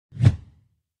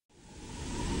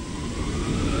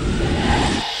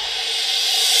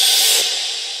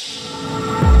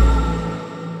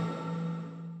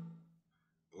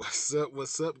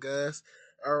What's up, guys?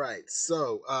 All right,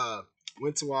 so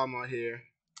went to Walmart here,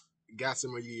 got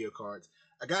some more Yu-Gi-Oh cards.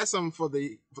 I got some for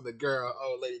the girl,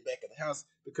 old lady back at the house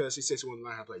because she said she wanted to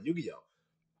learn how to play Yu-Gi-Oh.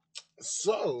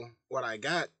 So what I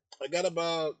got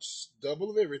about double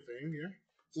of everything here.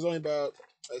 There's only about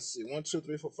let's see, one, two,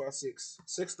 three, four, five,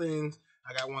 six things.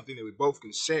 I got one thing that we both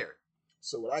can share.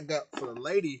 So what I got for the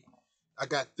lady, I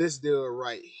got this deal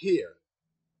right here.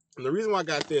 And the reason why I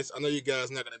got this, I know you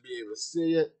guys not gonna be able to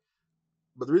see it,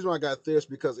 but the reason why I got this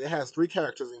because it has three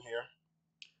characters in here.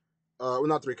 Well,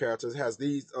 not three characters. It has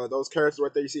those characters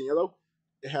right there you see in yellow.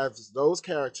 It has those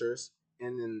characters,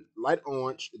 and then light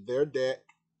orange, their deck,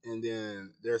 and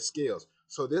then their skills.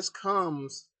 So this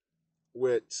comes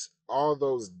with all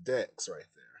those decks right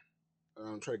there.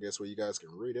 I'm trying to guess where you guys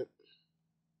can read it.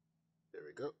 There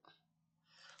we go.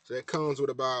 So it comes with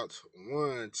about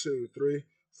one, two, three,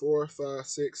 four, five,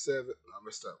 six, seven. I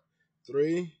messed up.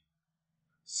 Three,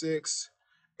 six,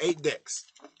 eight decks.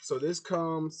 So this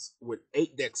comes with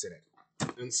eight decks in it.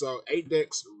 And so 8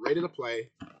 decks ready to play.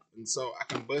 And so I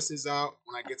can bust this out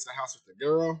when I get to the house with the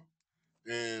girl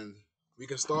and we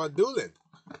can start dueling.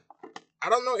 I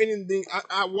don't know anything.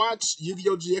 I watched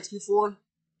Yu-Gi-Oh! GX before.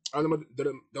 I don't know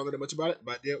that much about it,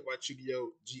 but I did watch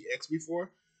Yu-Gi-Oh! GX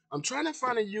before. I'm trying to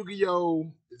find a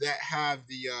Yu-Gi-Oh! That have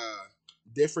the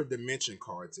different dimension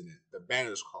cards in it, the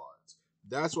banners cards.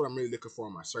 That's what I'm really looking for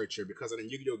in my search here because in the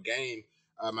Yu-Gi-Oh! Game,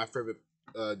 my favorite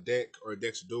deck or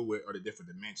decks to do with are the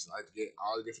different dimensions. I like to get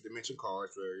all the different dimension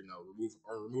cards for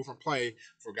remove from play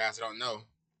for guys that don't know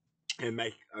and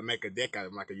make a deck out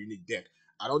of them, like a unique deck.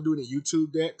 I don't do any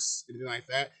YouTube decks, anything like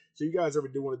that. So you guys ever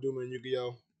do want to do them in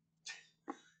Yu-Gi-Oh?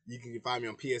 You can find me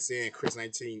on PSN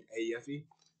Chris19 A.E.F.E.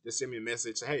 Just send me a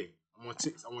message. Say, hey, I want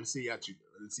to see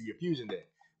see your fusion deck.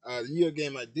 The Yu-Gi-Oh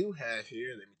game I do have here.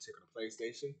 Let me check on the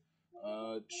PlayStation.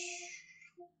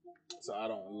 So I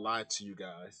don't lie to you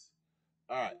guys.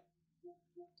 All right,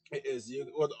 it is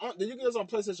Yu. Well, the Yu-Gi-Oh is on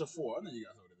PlayStation 4. I know you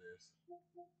guys know what it is.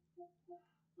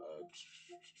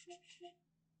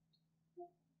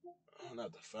 I don't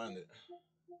have to find it.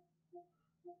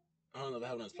 I don't know if I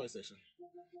have it on PlayStation.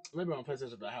 Maybe on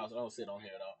PlayStation at the house. I don't see it on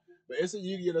here at all. But it's a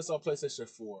Yu-Gi-Oh that's on PlayStation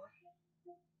 4.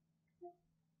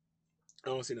 I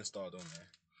don't see it installed on there.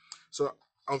 So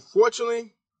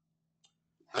unfortunately,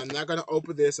 I'm not gonna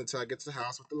open this until I get to the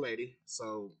house with the lady.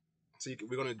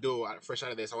 We're gonna do it fresh out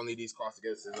of this. I only need these cards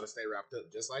together, so it's gonna stay wrapped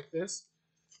up just like this.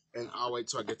 And I'll wait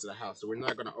till I get to the house. So we're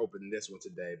not gonna open this one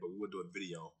today, but we will do a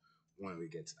video when we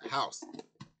get to the house.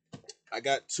 I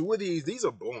got two of these. These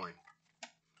are boring.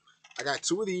 I got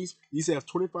two of these. These have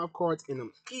 25 cards in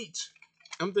them each.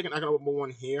 I'm thinking I can open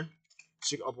one here.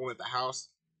 She can open one at the house.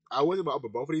 I was about to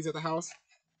open both of these at the house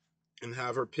and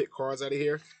have her pick cards out of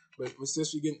here. But since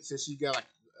she got like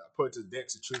put to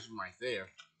decks to choose from right there,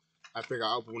 I figure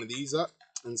I'll open one of these up.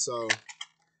 And so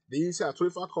these have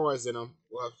 25 cards in them.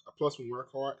 We'll have a plus one rare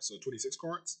card, so 26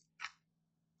 cards.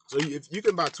 So if you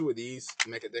can buy two of these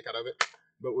and make a deck out of it.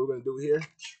 But what we're gonna do here,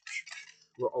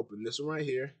 we'll open this one right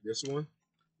here. This one,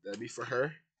 that'll be for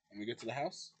her when we get to the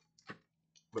house.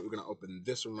 But we're gonna open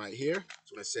this one right here.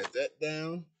 So I'm gonna set that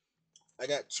down. I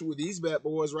got two of these bad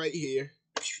boys right here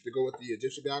to go with the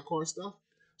Egyptian God card stuff.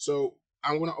 So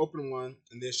I'm gonna open one,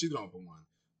 and then she's gonna open one.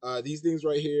 These things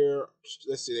right here,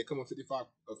 let's see, they come with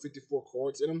 54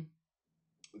 cards in them.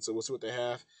 And so we'll see what they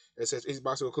have. It says each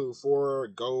box will include 4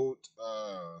 gold,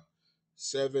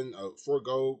 4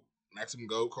 gold, maximum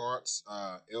gold cards,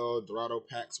 El Dorado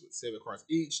packs with 7 cards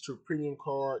each, 2 premium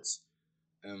cards,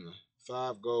 and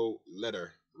 5 gold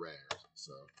letter rares.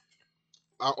 So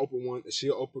I'll open one,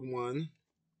 she'll open one.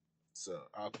 So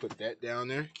I'll put that down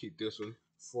there. Keep this one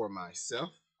for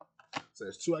myself. So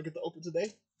there's 2 I get to open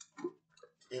today.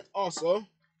 And also,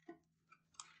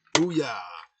 booyah!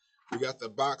 We got the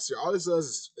box here. All this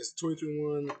does is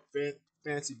 2021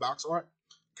 fancy box art.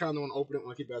 Kind of want to open it.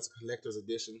 Want to keep it as a collector's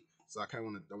edition. So I kind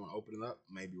of don't want to open it up.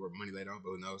 Maybe worth money later on, but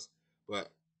who knows? But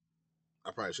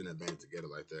I probably shouldn't have banded it together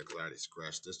like that because I already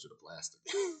scratched this to the plastic.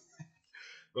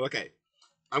 But okay,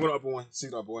 I'm gonna open one. She's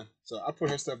gonna open one. So I put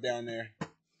her stuff down there.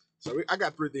 So I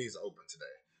got 3 things to open today.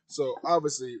 So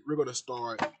obviously we're gonna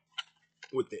start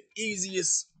with the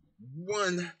easiest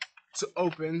one to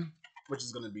open, which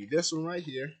is gonna be this one right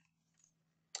here.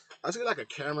 I just get like a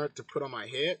camera to put on my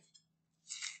head,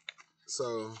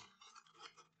 so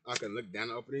I can look down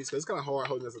and open these. Cause it's kind of hard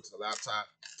holding this up to the laptop.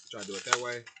 Try to do it that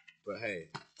way, but hey,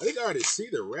 I think I already see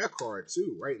the rare card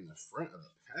too, right in the front of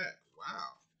the pack.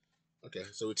 Wow. Okay,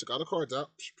 so we took all the cards out.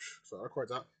 So all the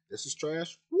cards out. This is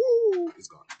trash. Woo! It's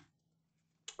gone.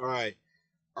 All right,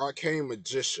 Arcane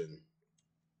Magician.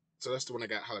 So that's the one I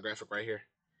got holographic right here.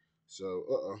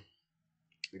 So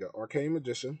we got Arcane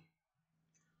Magician.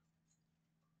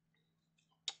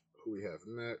 Who we have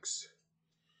next?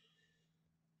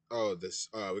 Oh, this.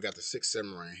 We got the Six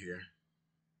Samurai here.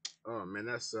 Oh man,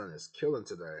 that sun is killing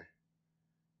today.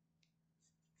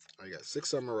 I got Six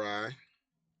Samurai.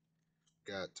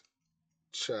 Got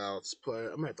Child's Play.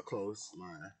 I'm gonna have to close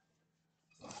my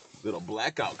little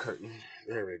blackout curtain.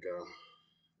 There we go.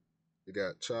 We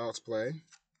got Child's Play.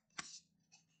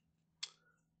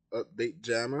 Update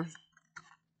Jammer.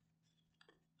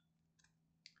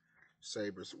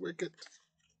 Saber's Wicked.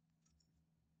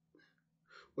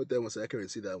 What that one say? I can't even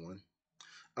see that one.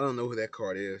 I don't know who that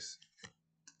card is.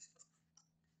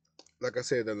 Like I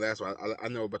said, the last one, I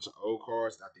know a bunch of old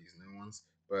cards, not these new ones.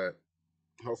 But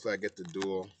hopefully I get the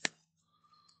duel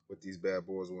with these bad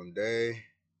boys one day.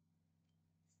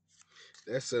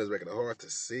 That sun is making it hard to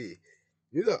see.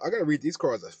 You know, I gotta read these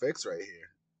cards' effects right here.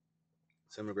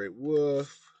 Semi Great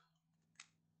Wolf.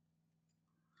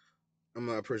 I'm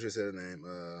not pretty sure I said the name.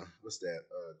 What's that?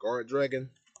 Guard Dragon.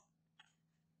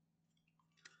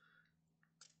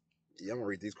 Yeah, I'm gonna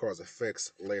read these cards'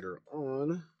 effects later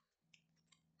on.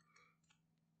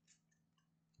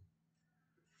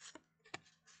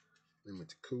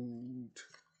 Limited Code.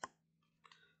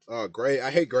 Oh, Gray. I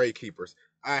hate Grave Keepers.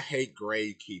 I hate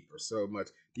Grave Keepers so much.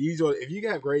 These are, if you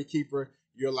have Grave Keeper,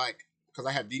 you're like, because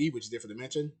I have DD, which is different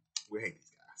dimension. We hate these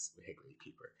guys. We hate Grave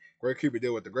Keeper. Grave Keeper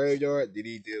deal with the graveyard.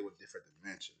 DD deal with different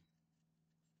dimension.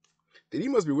 DD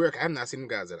must be weird. I have not seen them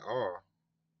guys at all.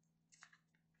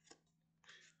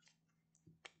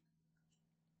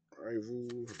 Rival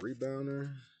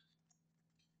Rebounder.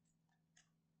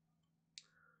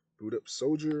 Boot Up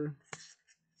Soldier.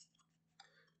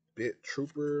 Bit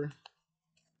Trooper.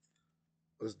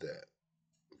 What's that?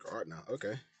 Guard now.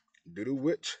 Okay. Doodle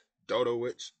Witch. Dodo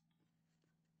Witch.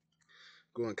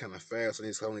 Going kind of fast. I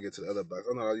need to get to the other box.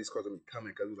 I know all these cards are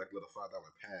coming because it was like a little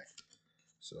 $5 pack.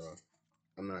 So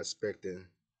I'm not expecting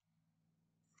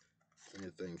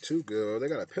anything too good. Oh, they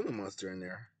got a Pendulum Monster in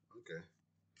there. Okay.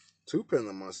 2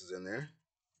 Pendulum Monsters in there.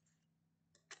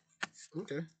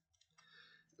 Okay.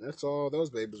 That's all those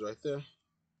babies right there.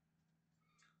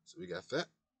 So we got that.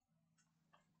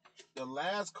 The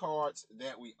last cards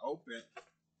that we opened,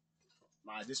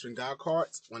 my disregard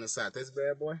cards, went inside this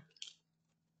bad boy.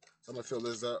 So I'm gonna fill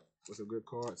this up with some good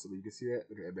cards so that you can see that.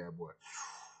 Look at that bad boy.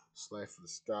 Slide for the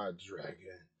Sky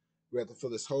Dragon. We have to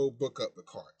fill this whole book up with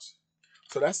cards.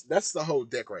 So that's the whole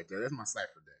deck right there. That's my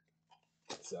Cypher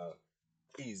deck. So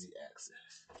easy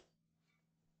access.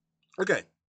 Okay.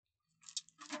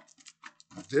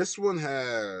 This one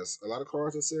has a lot of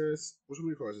cards, it says. Which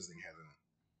many cards this thing has in it?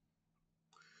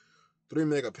 3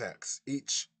 mega packs,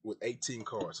 each with 18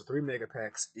 cards. So 3 mega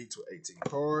packs, each with 18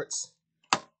 cards.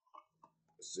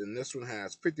 And this one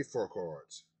has 54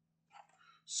 cards.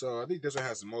 So I think this one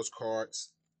has the most cards.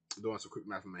 Doing some quick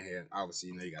math in my head. Obviously,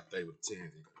 you know, you got 30 with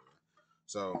 10.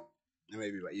 So it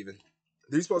may be about even.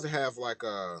 These supposed to have like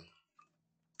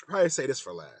probably say this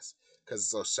for last. Because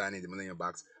it's so shiny, the Millennium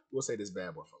Box. We'll say this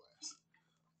bad boy for last.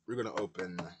 We're gonna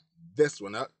open this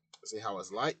one up. See how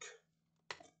it's like.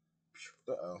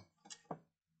 Uh-oh.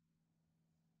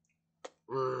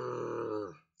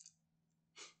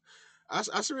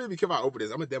 I should really be careful. I open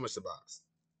this. I'm gonna damage the box.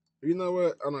 You know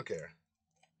what? I don't care.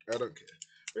 I don't care.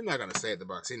 We're not gonna save the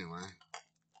box anyway.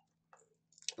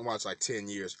 And watch like 10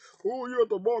 years. Oh yeah,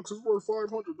 the box is worth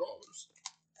 $500.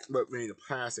 But I mean the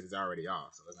plastic is already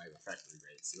off, so it's not even factory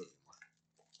grade seal anymore.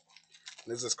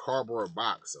 And this is cardboard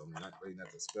box, so I mean not really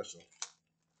nothing special.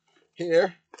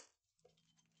 Here.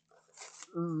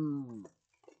 I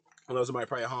know somebody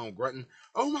probably at home grunting.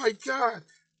 Oh my god!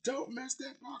 Don't mess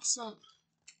that box up.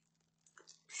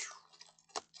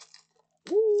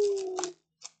 Woo!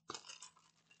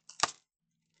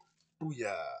 Oh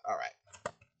yeah. Alright.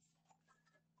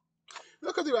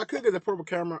 Look, I could get the purple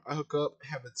camera, I hook up,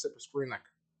 have a separate screen like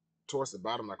towards the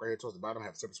bottom, like right here towards the bottom,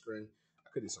 have a separate screen. I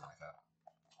could do something like that.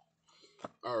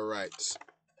 Alright.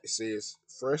 You see it's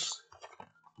fresh.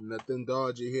 Nothing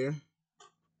dodgy here.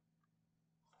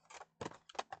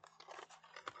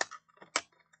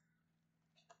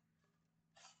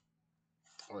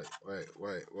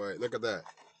 Wait. Look at that.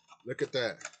 Look at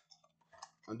that.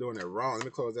 I'm doing it wrong. Let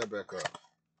me close that back up.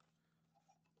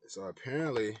 So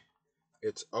apparently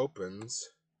it opens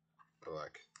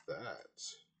like that.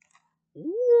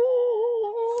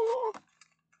 Ooh.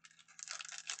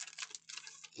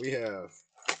 We have,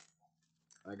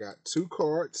 I got 2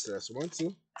 cards. That's 1,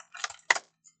 2.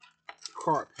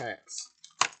 Card packs.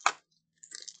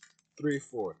 3,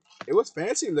 4. It was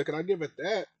fancy looking. I'll give it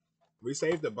that. We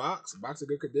saved the box. The box in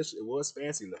good condition. It was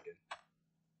fancy looking.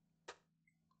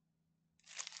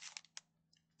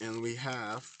 And we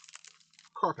have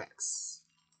card packs.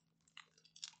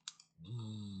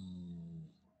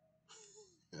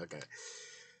 Okay.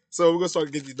 So we're gonna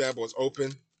start getting these bad boys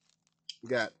open. We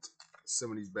got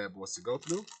some of these bad boys to go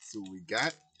through. See what we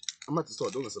got. I'm about to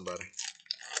start doing somebody.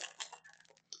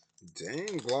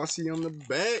 Dang, glossy on the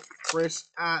back, fresh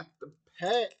out the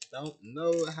pack. Don't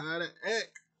know how to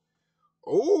act.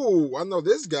 Oh, I know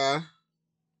this guy.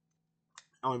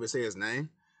 I don't even say his name.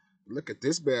 Look at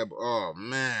this bad boy. Oh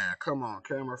man, come on,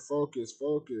 camera, focus,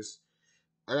 focus.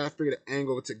 I gotta figure the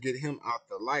angle to get him out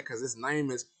the light because his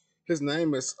name is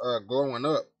glowing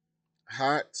up.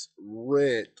 Hot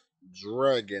Red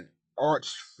Dragon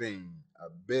Archfiend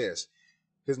Abyss.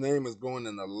 His name is going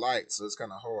in the light, so it's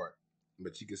kind of hard.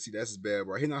 But you can see that's his bad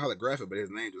boy. He's not holographic, but his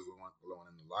name just glowing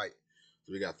in the light.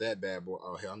 So we got that bad boy.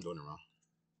 Oh hell, I'm doing it wrong.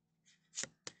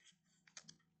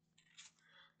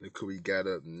 Look who we got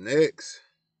up next.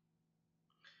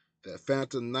 That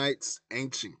Phantom Knight's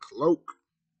Ancient Cloak.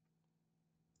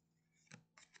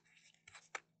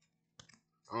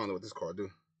 I don't know what this card do.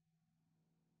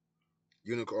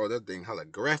 Unicorn, that thing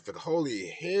holographic. Holy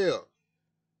hell.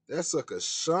 That sucker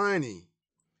shiny.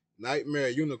 Nightmare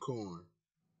Unicorn.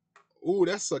 Ooh,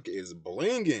 that sucker is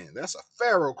blinging. That's a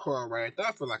Pharaoh card right there.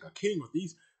 I feel like a king with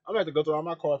these. I'm gonna have to go through all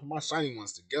my cards for my shiny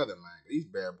ones together, man. These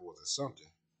bad boys are something.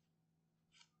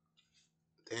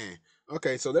 Damn.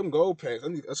 Okay, so them gold packs.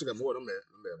 I should got more of them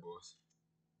bad boys.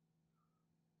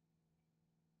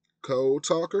 Code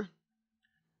Talker.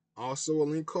 Also a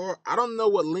link card. I don't know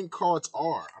what link cards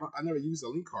are. I never used a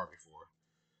link card before.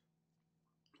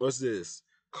 What's this?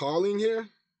 Calling here?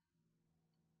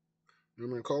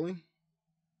 Remember calling?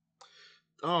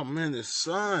 Oh man, the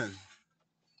sun.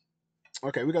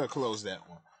 Okay, we gotta close that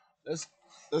one.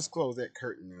 Let's close that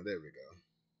curtain now. There we go.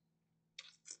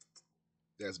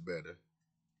 That's better.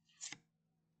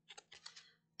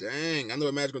 Dang, I know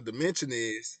what magical dimension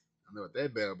is. I know what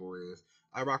that bad boy is.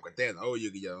 I rock with that. Oh,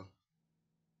 Yu-Gi-Oh.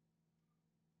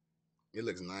 It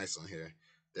looks nice on here.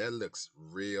 That looks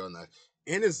real nice.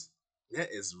 And that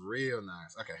is real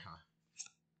nice. Okay, huh?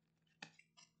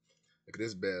 Look at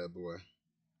this bad boy.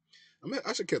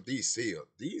 I should keep these sealed.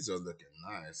 These are looking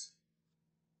nice.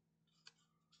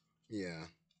 Yeah.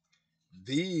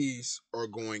 These are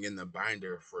going in the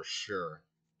binder for sure.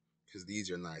 Because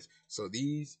these are nice. So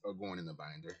these are going in the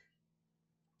binder.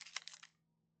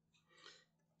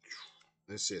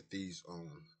 Let's set these on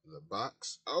the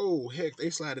box. Oh, heck, they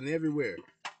sliding everywhere.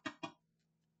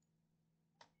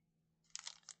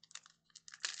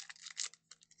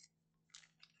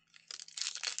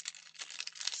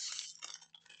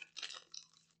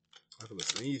 I feel a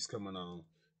sneeze coming on,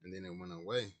 and then it went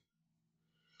away.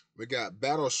 We got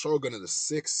Battle Shogun of the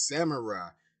Sixth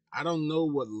Samurai. I don't know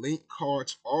what link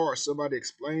cards are. Somebody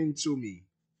explain to me.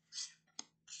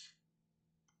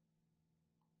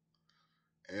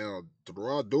 El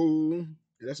Dorado.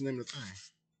 That's the name of the thing.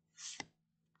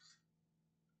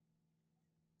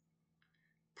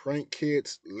 Prank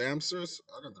Kids Lancers.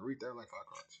 I got to read that like 5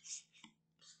 cards.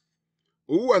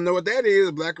 Ooh, I know what that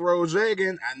is. Black Rose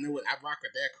Dragon. I know it. I rock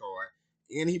with that card.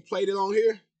 And he played it on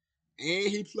here. And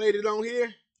he played it on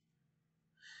here.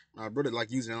 My brother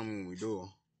like using them when we do.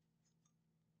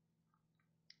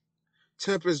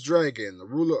 Tempest Dragon, the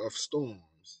ruler of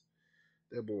storms.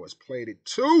 That boy's played it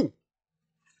too.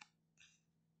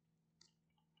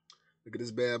 Look at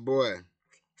this bad boy.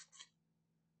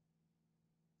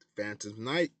 Phantom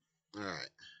Knight. All right.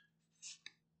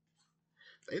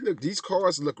 These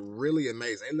cards look really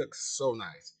amazing. They look so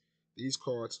nice. These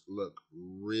cards look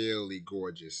really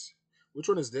gorgeous. Which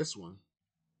one is this one?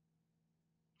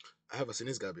 I haven't seen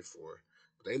this guy before.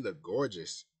 But they look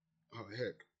gorgeous. Oh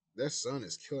heck. That sun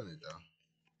is killing it though.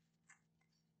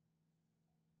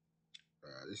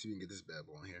 Alright, let's see if we can get this bad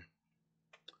boy on here.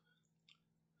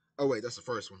 Oh wait, that's the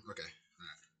first one. Okay. All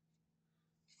right.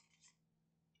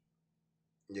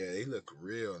 Yeah, they look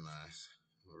real nice.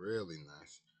 Really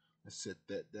nice. Let's set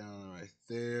that down right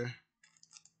there.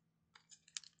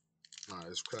 Alright,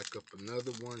 let's crack up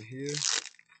another one here.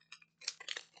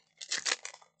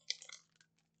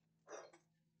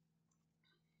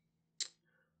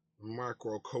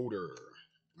 Microcoder.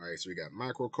 Alright, so we got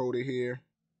microcoder here.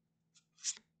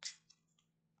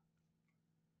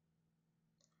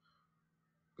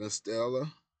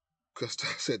 Constella. I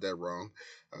said that wrong.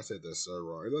 I said that so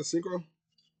wrong. Is that synchro?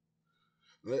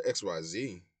 That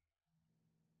XYZ.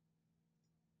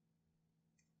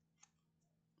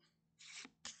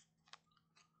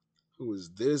 Who is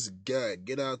this guy?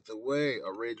 Get out the way.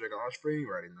 A Ray Dragon Offspring. You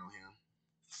already know him.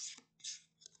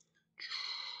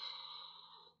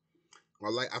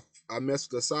 I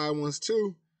messed with the side ones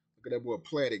too. Look at that boy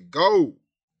Planet Gold.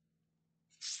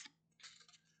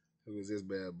 Who is this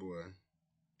bad boy?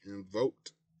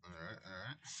 Invoked. Alright,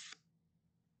 alright.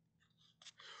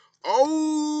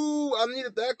 Oh, I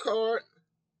needed that card.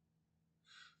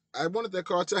 I wanted that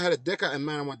card too. I had a deck out in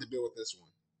mind. I wanted to build with this one.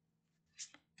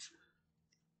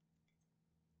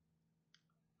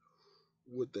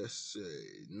 What that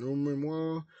say? No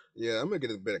memoir. Yeah, I'm gonna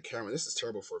get a better camera. This is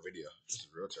terrible for a video. This is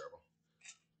real terrible.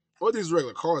 All these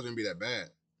regular cards wouldn't be that bad.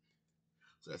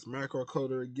 So that's macro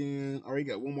coder again. Already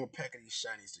got one more pack of these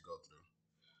shinies to go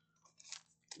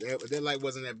through. If that light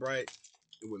wasn't that bright,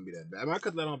 it wouldn't be that bad. I might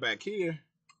cut that on back here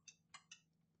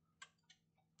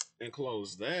and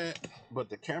close that. But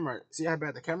the camera, see how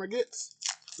bad the camera gets?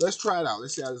 Let's try it out.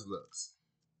 Let's see how this looks.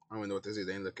 I don't even know what this is.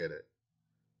 I ain't look at it.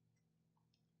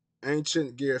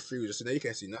 Ancient Gear Fusion. So now you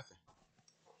can't see nothing.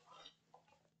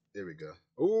 There we go.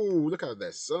 Ooh, look how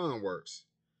that sun works.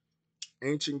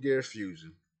 Ancient Gear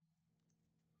Fusion.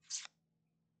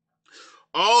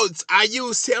 Oh, I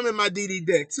used him in my DD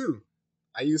deck too.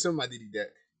 I used him in my DD deck.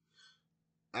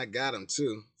 I got him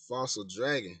too. Fossil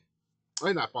Dragon. Oh,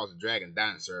 he's not Fossil Dragon,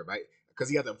 Dinosaur, right? Because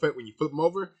he got the effect when you flip him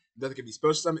over, nothing can be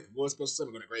special summon. If it was special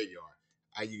summon, go to graveyard.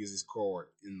 I use this card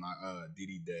in my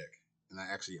DD deck, and I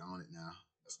actually own it now.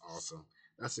 That's awesome.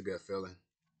 That's a good feeling.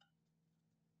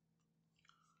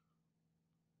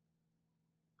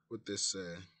 What this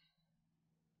say?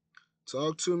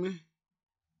 Talk to me.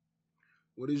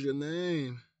 What is your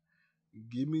name?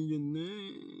 Give me your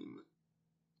name.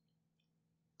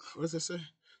 What does that say?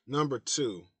 Number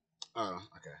 2. Oh,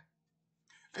 okay.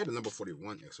 I had a number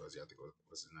 41 XYZ. I think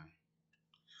what's his name?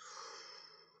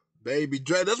 Baby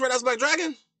Dragon. That's right. That's Black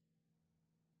Dragon.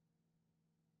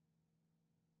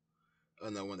 Oh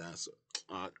no, one answer.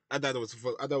 I thought it was.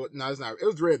 I thought no, it's not. It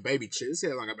was Red Baby Chip. This is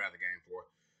how long I've been at the game for.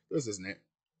 This isn't it.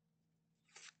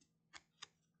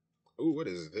 Ooh, what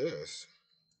is this?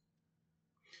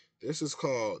 This is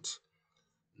called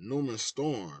Newman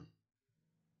Storm.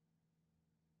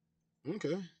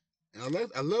 Okay, and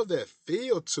I love that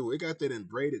feel too. It got that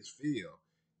embraided feel.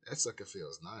 That sucker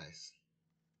feels nice.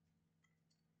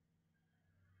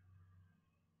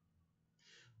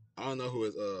 I don't know who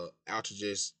is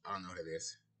Outrageous. I don't know who it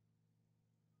is.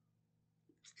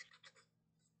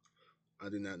 I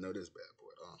do not know this bad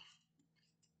boy. I'm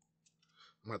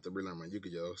gonna have to relearn my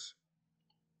Yu-Gi-Ohs.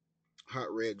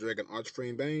 Hot Red Dragon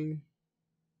Archfiend Bane.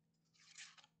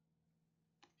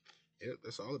 Yep,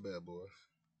 that's all the bad boys.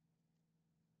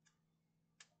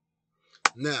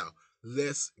 Now,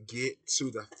 let's get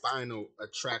to the final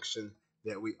attraction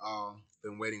that we all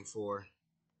been waiting for.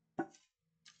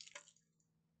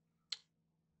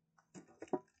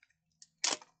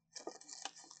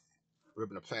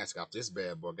 Ripping the plastic off this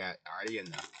bad boy. Got already in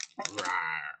there.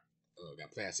 Oh,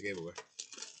 got plastic everywhere.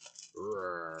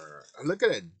 And look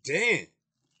at that dent.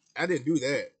 I didn't do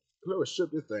that. Whoever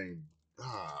shipped this thing.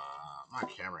 My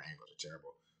camera angles are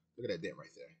terrible. Look at that dent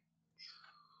right there.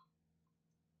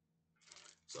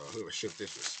 So whoever shipped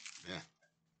this was,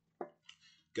 yeah.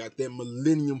 Got that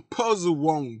Millennium Puzzle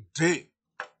on deck.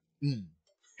 Mm.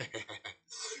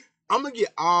 I'm gonna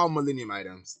get all Millennium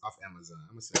items off Amazon.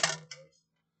 I'm gonna say all of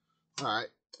those. All right.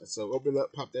 So open it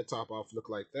up, pop that top off, look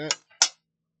like that.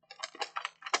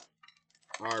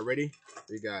 All right, ready?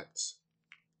 We got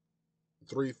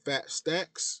 3 fat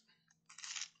stacks.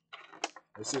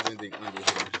 Let's see if anything under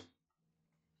here.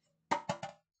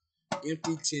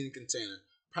 Empty tin container.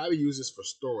 Probably use this for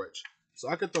storage. So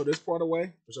I could throw this part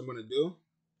away, which I'm gonna do.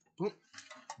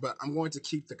 But I'm going to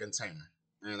keep the container,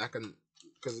 and I can,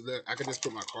 because I can just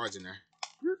put my cards in there.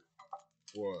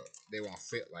 Well, they won't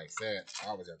fit like that. I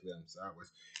always have to let them sideways.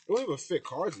 It won't even fit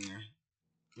cards in there.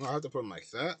 No, I have to put them like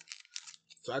that.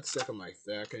 So I'd stack them like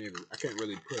that. I can't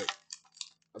really put.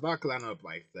 I thought I could line up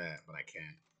like that, but I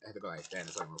can't. I have to go like that. And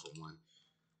it's only for one.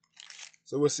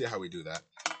 So we'll see how we do that.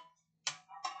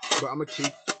 But I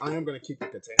am gonna keep the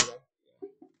container though.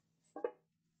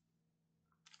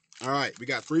 All right, we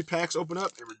got 3 packs open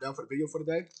up, and we're done for the video for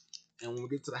today. And when we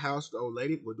get to the house, the old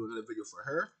lady, we'll do another video for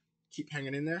her. Keep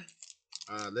hanging in there.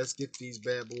 Let's get these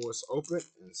bad boys open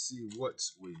and see what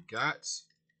we got.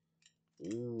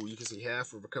 Ooh, you can see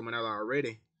half of it coming out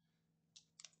already.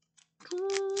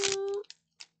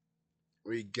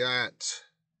 We got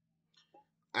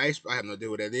Ice. I have no idea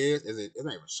what that is. It's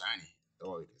not even shiny.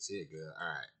 Oh, you can see it good. All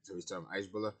right. So he's talking Ice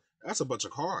Bullet. That's a bunch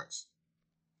of cards.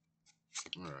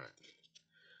 All right.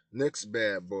 Next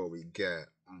bad boy we got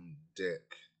on deck.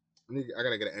 I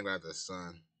gotta get an angle out of the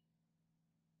sun.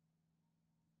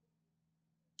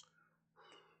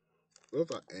 What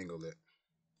if I angle it?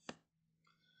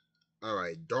 All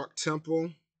right. Dark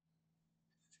Temple.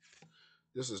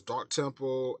 This is Dark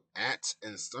Temple at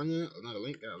and Stunya. Another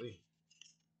link. Golly.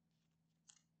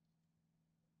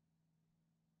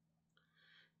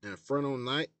 Inferno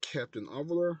Knight, Captain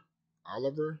Oliver.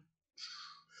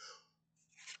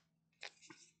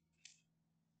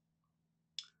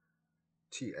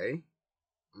 TA.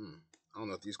 I don't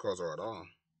know if these cards are at all.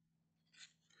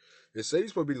 It says these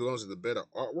supposed to be the ones with the better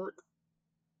artwork.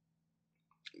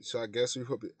 So I guess we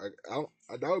hope that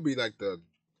would be like the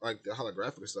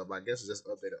holographic stuff. But I guess it's just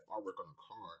updated artwork on the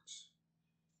cards.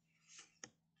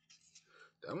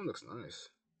 That one looks nice.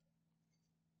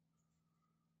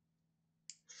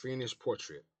 Fiendish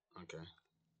portrait. Okay.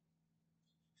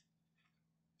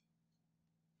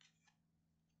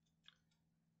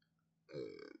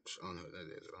 I don't know what that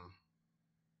is.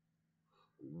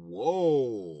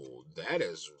 Whoa, that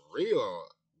is real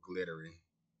glittery.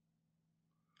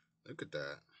 Look at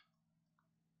that.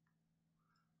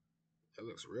 That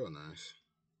looks real nice.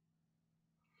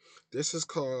 This is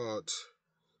called,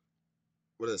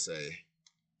 what does it say?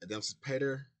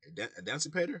 Emancipator.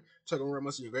 Emancipator. Check on where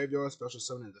most in your graveyard. Special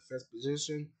summon in the defense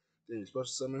position. Then you special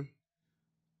summon.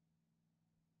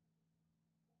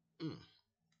 Mm,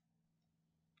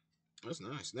 that's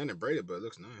nice. Not in braided, but it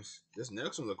looks nice. This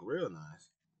next one look real nice.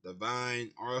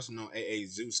 Divine Arsenal A.A.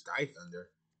 Zeus Sky Thunder.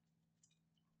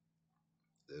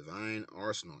 Divine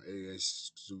Arsenal A.A.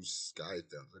 Zeus Sky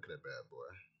Thunder. Look at that bad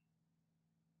boy.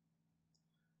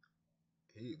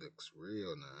 He looks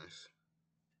real nice.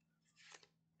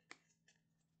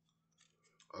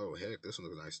 Oh heck, this one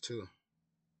looks nice too.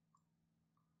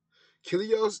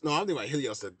 Helios? No, I'm thinking about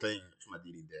Helios the thing for my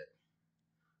DD deck.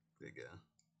 There you go.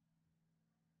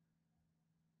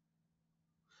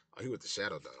 Oh, he with the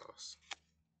Shadow Dolls.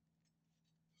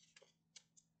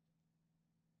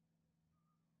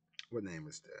 What name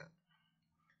is that?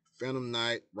 Phantom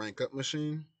Knight rank up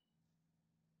machine.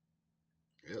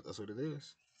 Yep, that's what it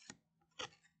is.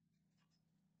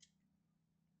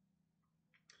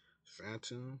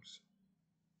 Phantoms.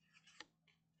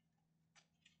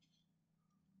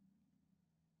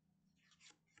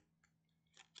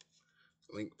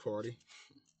 Link Party.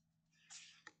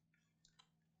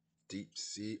 Deep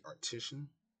Sea Artisan.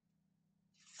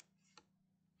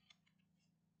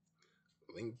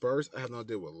 Link Burst. I have no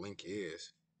idea what Link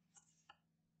is.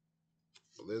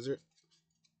 Blizzard.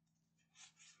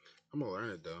 I'm gonna learn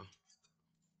it though.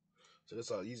 So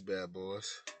that's all these bad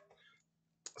boys.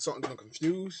 Something gonna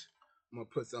confuse. I'm gonna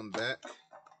put some back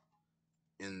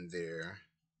in there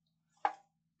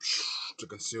to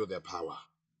conceal their power.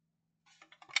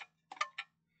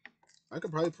 I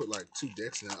could probably put like 2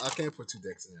 decks in there. I can't put 2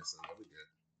 decks in there, so that'll be good.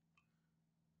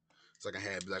 So I can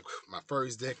have like my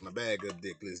first deck, my bad good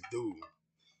deck. Let's do.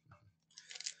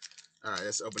 All right,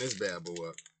 let's open this bad boy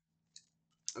up.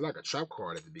 I like a trap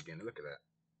card at the beginning. Look at that.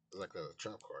 It's like a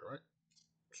trap card, right?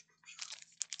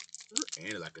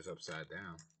 And like it's upside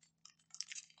down.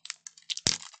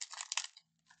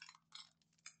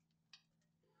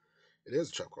 It is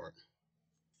a trap card.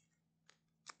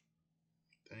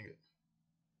 Dang it.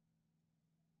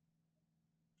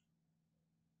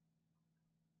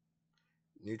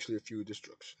 Nuclear fuel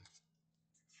destruction.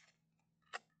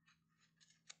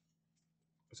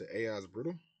 Is it AI's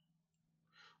brutal?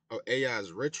 Oh,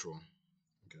 AI's ritual.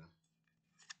 Okay.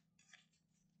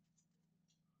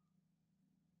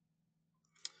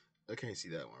 I can't see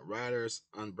that one. Riders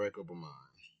Unbreakable Mind.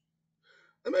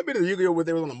 That may be the Yu-Gi-Oh! Where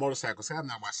they were on the motorcycles. I have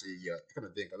not watched it yet. I kind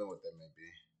of think I know what that may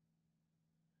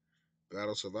be.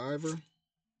 Battle Survivor.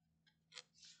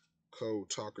 Code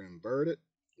Talker Inverted.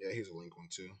 Yeah, he's a Link one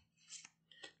too.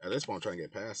 At this point, I'm trying to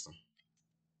get past him.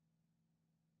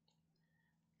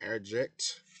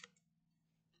 Airject.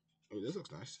 Oh, this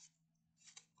looks nice.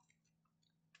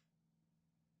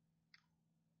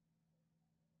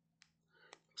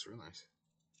 Looks real nice.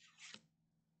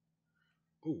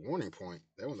 Ooh, Warning Point.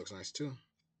 That one looks nice too.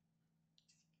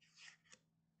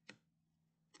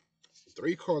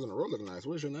 3 cards in a row look nice.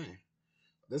 What is your name?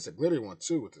 This is a glittery one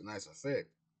too with a nice effect.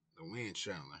 The Wind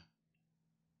Channeler.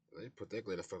 They put that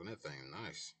glitter effect on that thing.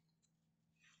 Nice.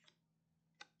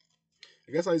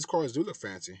 I guess all these cards do look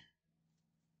fancy.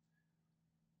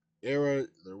 Era,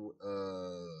 the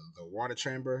Water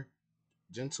Chamber,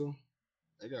 Gentle.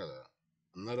 They got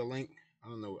another link. I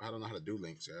don't know how to do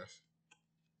links, guys.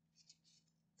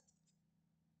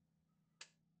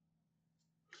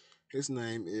 His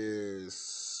name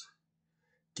is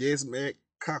Gizmek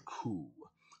Kaku,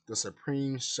 the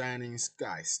Supreme Shining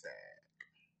Sky Stag.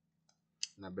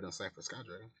 And I've been on Cypher Sky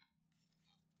Dragon.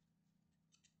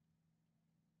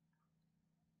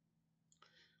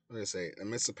 What do they say?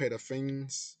 Emancipator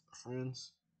Fiends?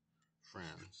 Friends?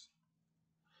 Friends.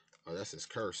 Oh, that's his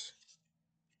curse.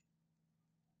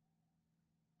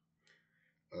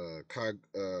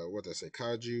 What they say?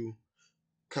 Kaju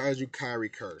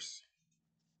Kairi Curse.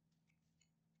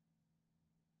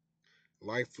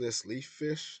 Lifeless Leaf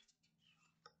Fish.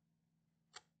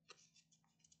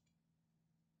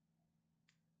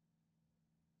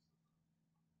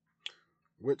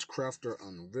 Witchcrafter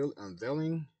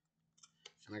unveiling.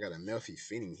 And I got a Melfi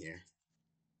Fiending here.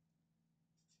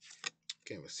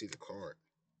 Can't even see the card.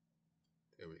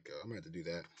 There we go. I'm gonna have to do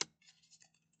that.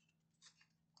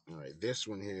 Alright, this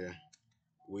one here,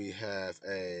 we have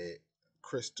a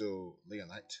Crystal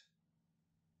Leonite.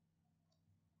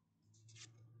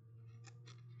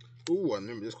 Ooh, I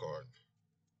remember this card.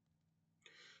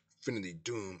 Infinity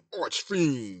Doom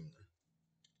Archfiend.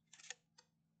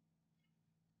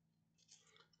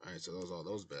 Alright, so those are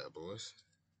those bad boys.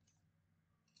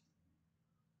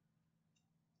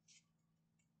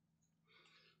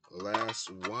 Last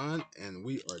one, and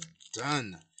we are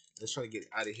done. Let's try to get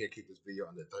out of here, keep this video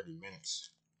under 30 minutes.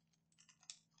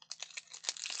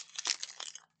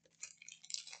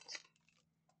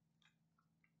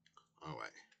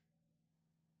 Alright.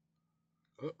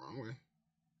 Oh, wrong way.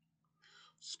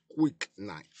 Squeak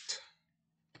Knight.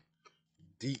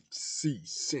 Deep Sea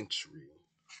Century.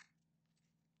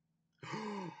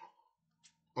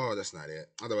 Oh, that's not it.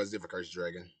 I thought it was a different Cursed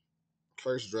Dragon.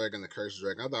 Cursed Dragon, the Cursed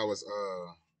Dragon. I thought it was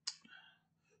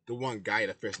the one guy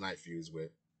the First Night fused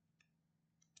with.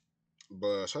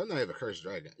 But should I not have a Cursed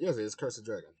Dragon? Yes, it is Cursed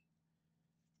Dragon.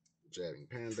 Jabbing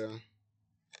Panda.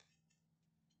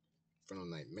 Final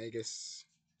Night Magus.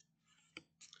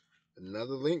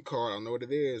 Another link card. I don't know what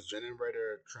it is.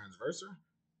 Generator Transverser.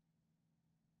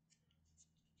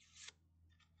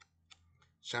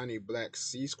 Shiny Black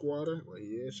Sea Squatter. Well, he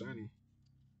is shiny.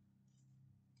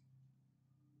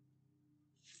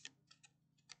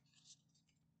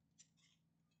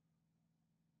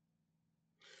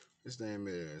 His name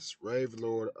is Rave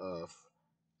Lord of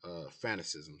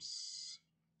Fanaticisms.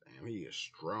 Damn, he is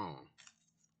strong.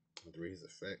 I'll read his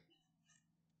effect.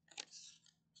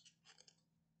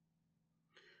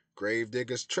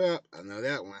 Gravedigger's Trap. I know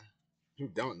that one. Who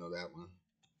don't know that one?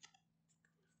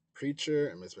 Preacher.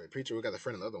 And Miss Preacher, we got a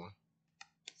friend another one.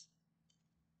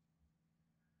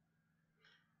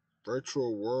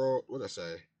 Virtual World. What did I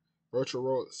say? Virtual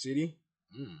World City.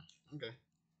 Okay.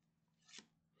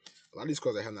 A lot of these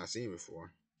cards I have not seen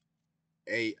before.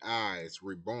 AI's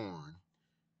Reborn.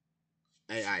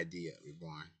 AIDEA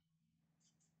Reborn.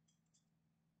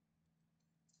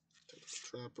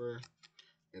 Trapper.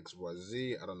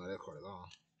 XYZ. I don't know that card at all.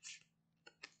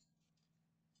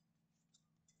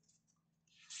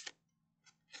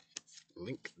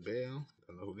 Link Bell. I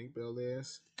don't know who Link Bell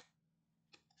is.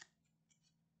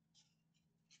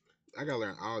 I gotta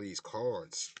learn all these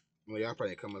cards. Well, y'all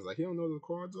probably come as like, you don't know what the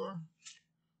cards are?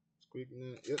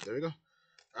 Yep, there we go.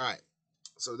 Alright.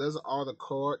 So those are all the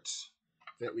cards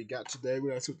that we got today. We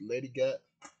gotta see what the lady got.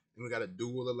 And we gotta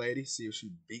duel the lady, see if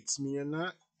she beats me or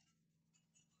not.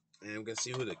 And we're gonna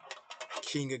see who the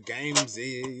king of games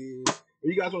is. If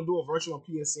you guys want to do a virtual on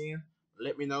PSN,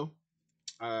 let me know.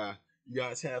 You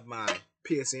guys have my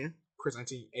PSN,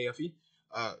 Chris19 A.E.F.E.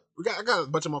 I got a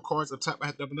bunch of more cards up top I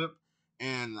have to open up.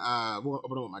 And we'll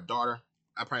open up with my daughter.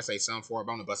 I'll probably say something for her,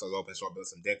 but I'm gonna bust those open, start building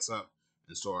some decks up,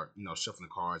 and start, shuffling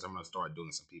the cards. I'm gonna start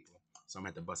doing some people. So I'm gonna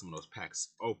have to bust some of those packs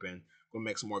open. We'll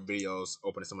make some more videos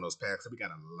opening some of those packs. So we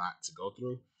got a lot to go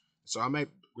through. So I may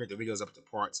break the videos up into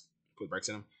parts, put breaks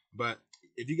in them. But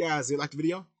if you guys did like the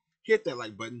video, hit that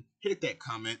like button, hit that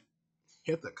comment,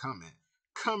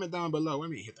 comment down below. Let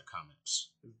me hit the comments.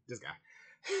 This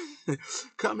guy.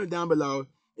 Comment down below.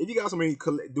 If you guys want me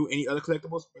to do any other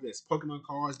collectibles, whether it's Pokemon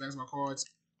cards, basketball cards,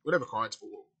 whatever cards,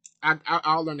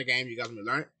 I'll learn the game. You guys want me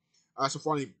to learn it. So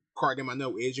for any card game I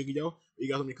know is Yu-Gi-Oh! If you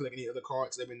guys want me to collect any other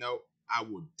cards, let me know. I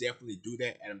will definitely do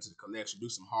that. Add them to the collection. Do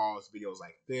some hauls, videos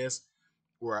like this,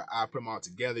 where I put them all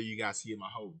together. You guys see my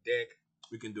whole deck.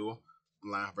 We can do them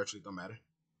online, virtually, don't matter.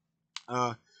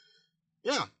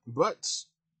 Yeah, but this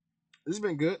has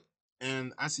been good,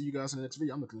 and I see you guys in the next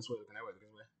video. I'm looking this way, looking that way, looking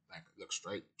that way. Like, look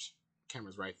straight.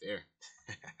 Camera's right there.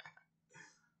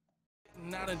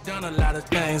 I done done a lot of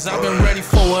things. I've been ready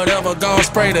for whatever. Gonna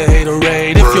spray the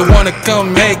haterade. If you wanna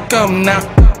come, hey, come now.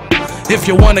 If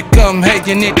you wanna come, hey,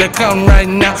 you need to come right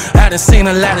now. I done seen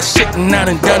a lot of shit and I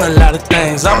done done a lot of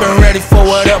things. I've been ready for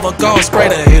whatever. Gonna spray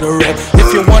the haterade.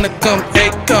 If you wanna come, hey,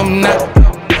 come now.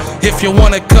 If you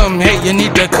wanna come, hey, you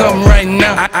need to come right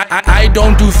now. I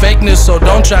don't do fakeness, so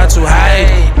don't try to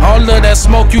hide. All of that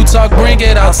smoke you talk, bring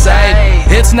it outside.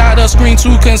 It's not a screen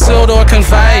to conceal or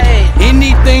confide.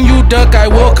 Anything you duck, I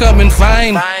will come and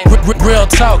find. Real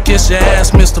talk, kiss your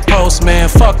ass, Mr. Postman.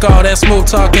 Fuck all that smooth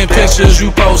talking pictures you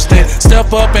posting.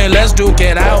 Step up and let's duke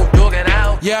it out.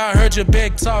 Yeah, I heard your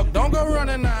big talk, don't go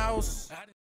running the house.